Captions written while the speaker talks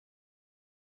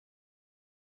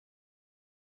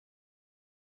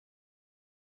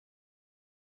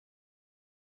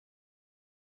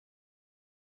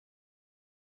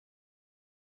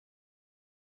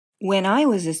When I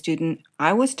was a student,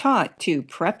 I was taught to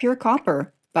prep your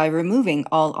copper by removing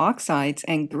all oxides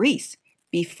and grease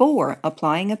before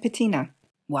applying a patina.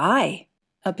 Why?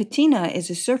 A patina is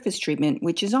a surface treatment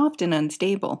which is often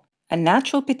unstable. A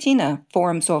natural patina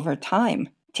forms over time,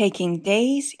 taking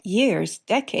days, years,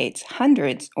 decades,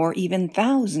 hundreds, or even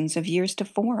thousands of years to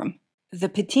form. The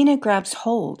patina grabs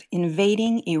hold,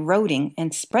 invading, eroding,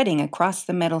 and spreading across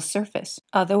the metal surface,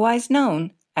 otherwise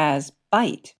known as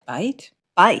bite.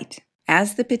 Bite.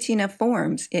 As the patina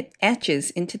forms, it etches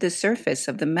into the surface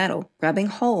of the metal, grabbing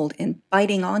hold and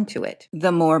biting onto it.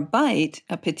 The more bite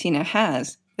a patina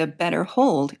has, the better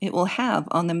hold it will have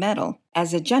on the metal.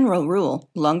 As a general rule,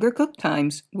 longer cook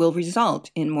times will result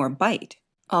in more bite,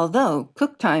 although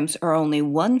cook times are only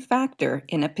one factor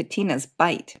in a patina's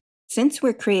bite. Since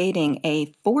we're creating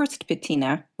a forced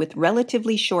patina with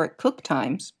relatively short cook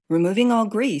times, removing all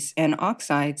grease and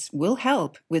oxides will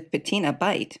help with patina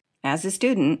bite. As a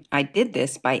student, I did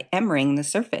this by emerying the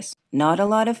surface. Not a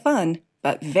lot of fun,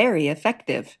 but very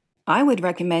effective. I would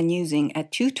recommend using a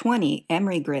 220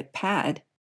 emery grit pad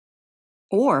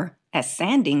or a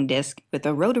sanding disc with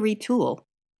a rotary tool.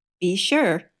 Be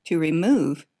sure to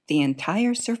remove the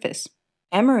entire surface.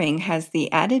 Emerying has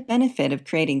the added benefit of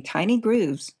creating tiny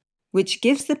grooves, which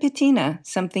gives the patina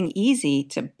something easy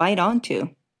to bite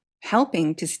onto,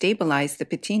 helping to stabilize the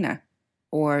patina.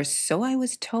 Or so I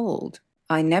was told.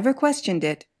 I never questioned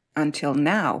it until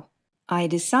now. I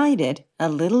decided a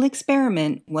little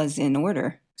experiment was in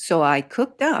order, so I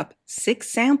cooked up 6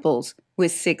 samples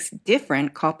with 6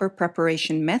 different copper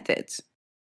preparation methods.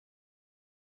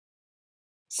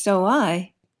 So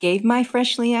I gave my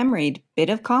freshly emeried bit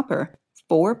of copper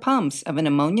 4 pumps of an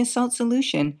ammonia salt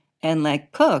solution and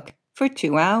let cook for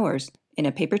 2 hours in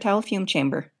a paper towel fume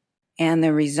chamber. And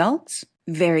the results?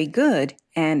 Very good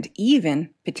and even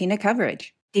patina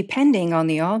coverage. Depending on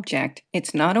the object,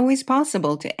 it's not always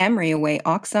possible to emery away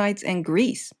oxides and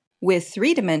grease. With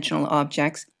 3-dimensional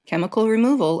objects, chemical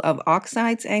removal of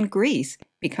oxides and grease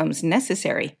becomes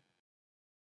necessary.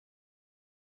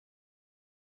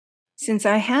 Since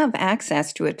I have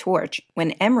access to a torch,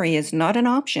 when emery is not an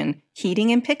option,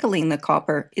 heating and pickling the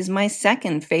copper is my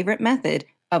second favorite method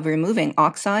of removing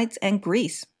oxides and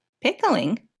grease.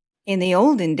 Pickling? In the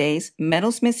olden days,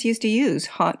 metalsmiths used to use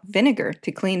hot vinegar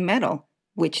to clean metal,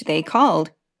 which they called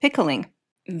pickling.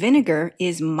 Vinegar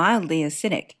is mildly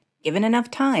acidic. Given enough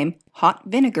time, hot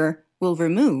vinegar will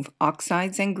remove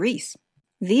oxides and grease.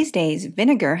 These days,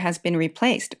 vinegar has been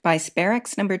replaced by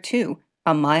Sparax No. 2,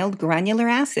 a mild granular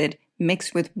acid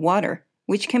mixed with water,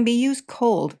 which can be used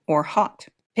cold or hot.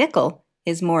 Pickle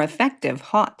is more effective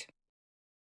hot.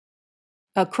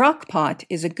 A crock pot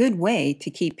is a good way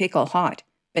to keep pickle hot,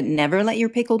 but never let your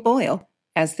pickle boil,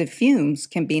 as the fumes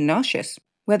can be nauseous.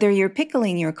 Whether you're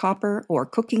pickling your copper or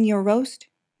cooking your roast,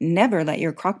 never let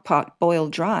your crock pot boil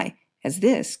dry, as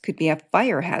this could be a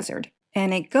fire hazard.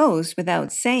 And it goes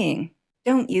without saying,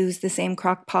 don't use the same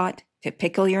crock pot to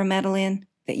pickle your metal in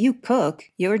that you cook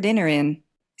your dinner in.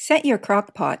 Set your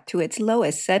crock pot to its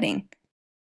lowest setting.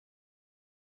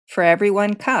 For every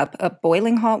 1 cup of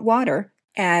boiling hot water,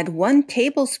 add 1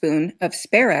 tablespoon of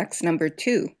Sparax No.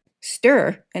 2.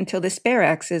 Stir until the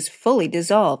Sparax is fully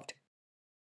dissolved.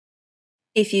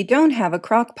 If you don't have a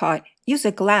crock pot, use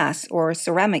a glass or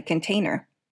ceramic container.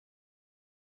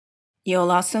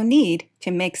 You'll also need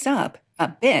to mix up a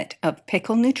bit of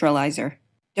pickle neutralizer.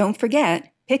 Don't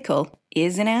forget, pickle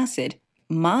is an acid.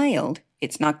 Mild,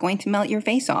 it's not going to melt your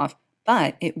face off,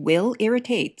 but it will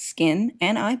irritate skin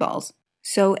and eyeballs.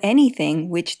 So anything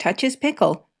which touches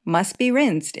pickle must be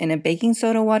rinsed in a baking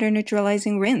soda water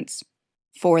neutralizing rinse.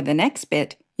 For the next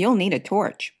bit, you'll need a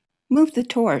torch. Move the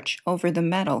torch over the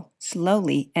metal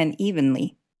slowly and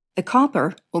evenly. The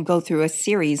copper will go through a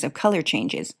series of color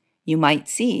changes. You might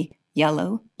see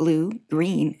yellow, blue,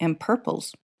 green, and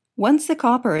purples. Once the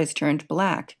copper is turned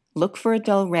black, look for a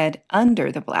dull red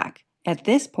under the black. At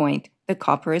this point, the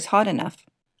copper is hot enough.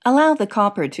 Allow the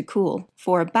copper to cool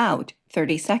for about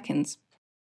 30 seconds.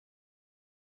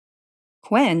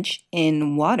 Quench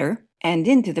in water, and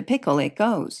into the pickle it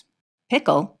goes.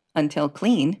 Pickle until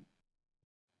clean,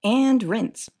 and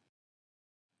rinse.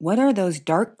 What are those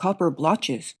dark copper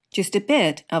blotches? Just a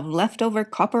bit of leftover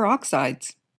copper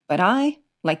oxides, but I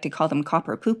like to call them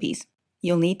copper poopies.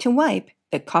 You'll need to wipe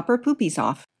the copper poopies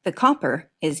off. The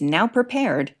copper is now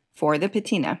prepared for the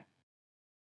patina.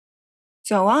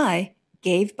 So I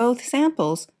gave both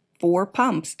samples 4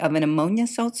 pumps of an ammonia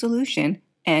salt solution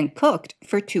and cooked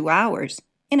for 2 hours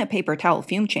in a paper towel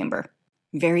fume chamber.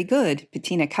 Very good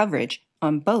patina coverage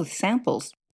on both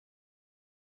samples.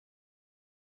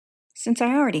 Since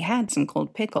I already had some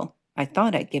cold pickle, I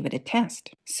thought I'd give it a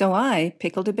test. So I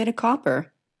pickled a bit of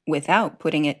copper, without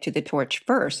putting it to the torch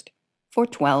first, for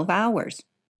 12 hours.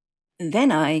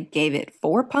 Then I gave it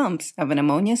 4 pumps of an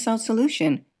ammonia salt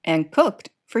solution and cooked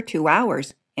for 2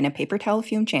 hours in a paper towel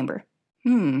fume chamber.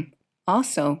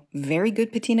 Also very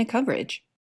good patina coverage.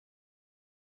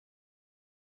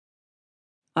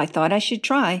 I thought I should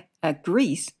try a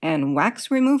grease and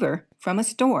wax remover from a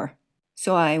store.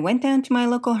 So I went down to my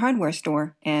local hardware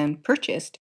store and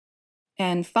purchased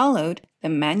and followed the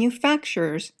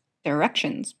manufacturer's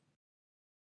directions.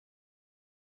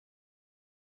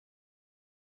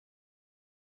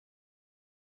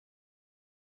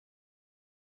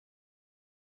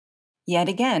 Yet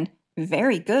again,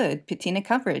 very good patina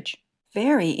coverage.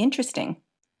 Very interesting.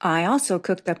 I also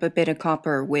cooked up a bit of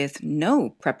copper with no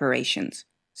preparations.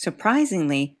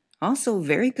 Surprisingly, also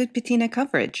very good patina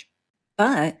coverage.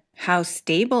 But how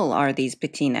stable are these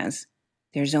patinas?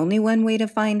 There's only one way to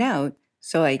find out,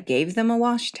 so I gave them a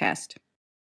wash test.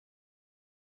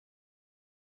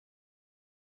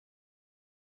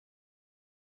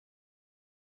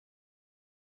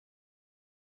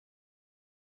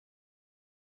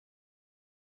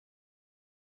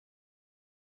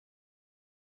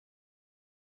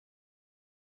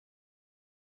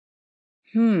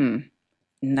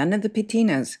 None of the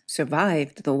patinas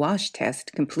survived the wash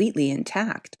test completely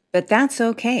intact. But that's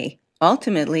okay.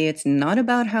 Ultimately, it's not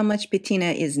about how much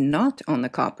patina is not on the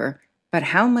copper, but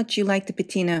how much you like the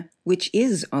patina which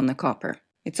is on the copper.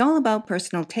 It's all about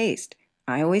personal taste.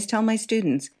 I always tell my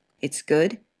students, it's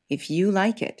good if you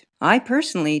like it. I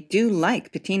personally do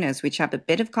like patinas which have a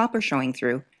bit of copper showing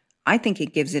through. I think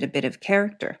it gives it a bit of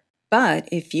character. But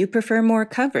if you prefer more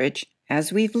coverage,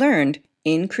 as we've learned,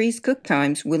 increased cook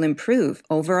times will improve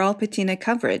overall patina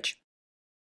coverage.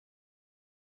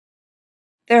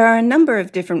 There are a number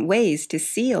of different ways to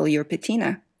seal your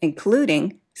patina,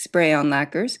 including spray-on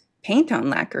lacquers, paint-on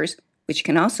lacquers, which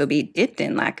can also be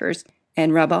dipped-in lacquers,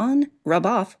 and rub-on,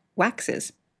 rub-off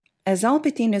waxes. As all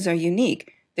patinas are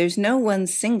unique, there's no one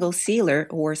single sealer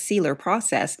or sealer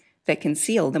process that can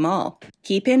seal them all.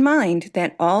 Keep in mind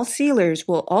that all sealers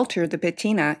will alter the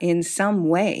patina in some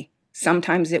way.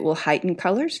 Sometimes it will heighten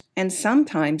colors, and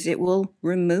sometimes it will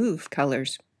remove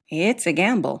colors. It's a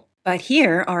gamble, but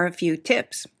here are a few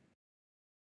tips.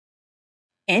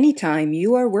 Anytime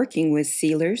you are working with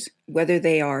sealers, whether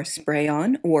they are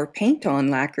spray-on or paint-on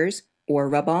lacquers or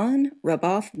rub-on,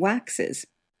 rub-off waxes,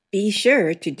 be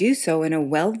sure to do so in a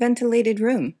well-ventilated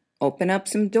room. Open up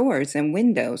some doors and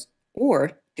windows,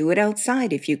 or do it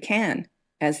outside if you can,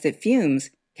 as the fumes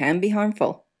can be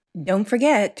harmful. Don't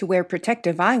forget to wear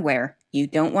protective eyewear. You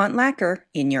don't want lacquer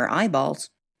in your eyeballs.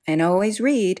 And always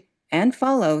read and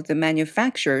follow the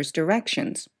manufacturer's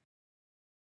directions.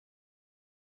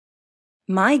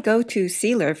 My go-to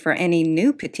sealer for any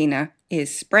new patina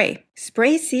is spray.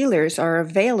 Spray sealers are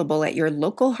available at your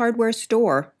local hardware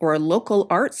store or local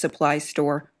art supply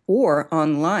store or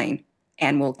online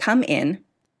and will come in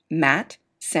matte,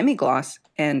 semi-gloss,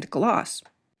 and gloss.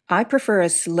 I prefer a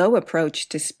slow approach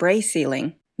to spray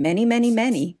sealing. Many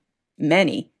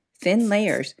thin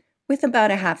layers with about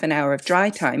a half an hour of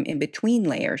dry time in between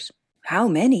layers. How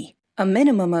many? A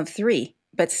minimum of 3,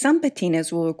 but some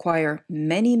patinas will require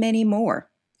many more,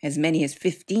 as many as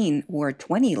 15 or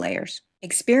 20 layers.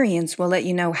 Experience will let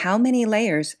you know how many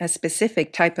layers a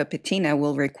specific type of patina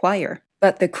will require.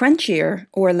 But the crunchier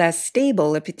or less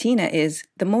stable a patina is,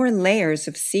 the more layers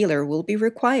of sealer will be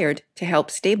required to help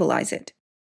stabilize it.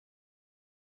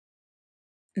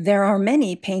 There are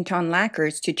many paint-on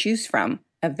lacquers to choose from,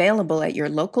 available at your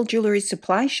local jewelry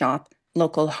supply shop,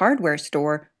 local hardware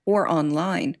store, or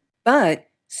online. But,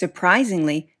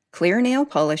 surprisingly, clear nail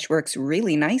polish works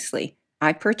really nicely.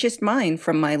 I purchased mine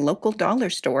from my local dollar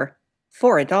store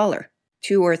for $1.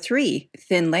 2 or 3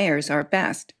 thin layers are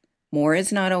best. More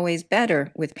is not always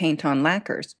better with paint-on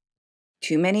lacquers.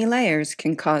 Too many layers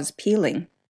can cause peeling.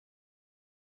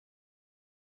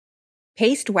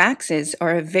 Paste waxes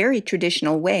are a very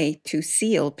traditional way to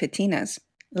seal patinas.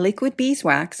 Liquid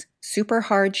beeswax, super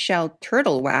hard shell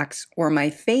turtle wax, or my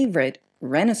favorite,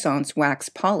 Renaissance wax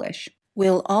polish,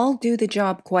 will all do the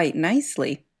job quite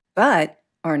nicely, but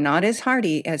are not as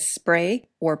hardy as spray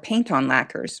or paint-on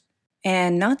lacquers,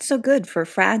 and not so good for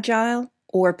fragile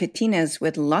or patinas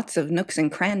with lots of nooks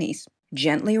and crannies.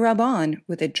 Gently rub on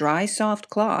with a dry, soft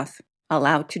cloth.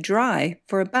 Allow to dry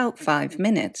for about 5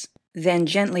 minutes. Then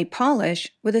gently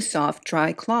polish with a soft,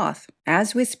 dry cloth.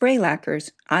 As with spray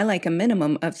lacquers, I like a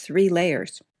minimum of 3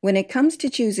 layers. When it comes to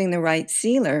choosing the right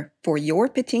sealer for your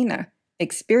patina,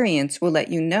 experience will let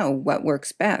you know what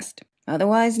works best,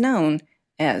 otherwise known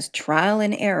as trial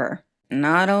and error.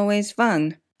 Not always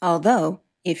fun, although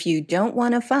If you don't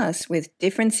want to fuss with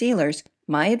different sealers,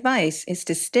 my advice is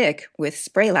to stick with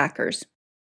spray lacquers.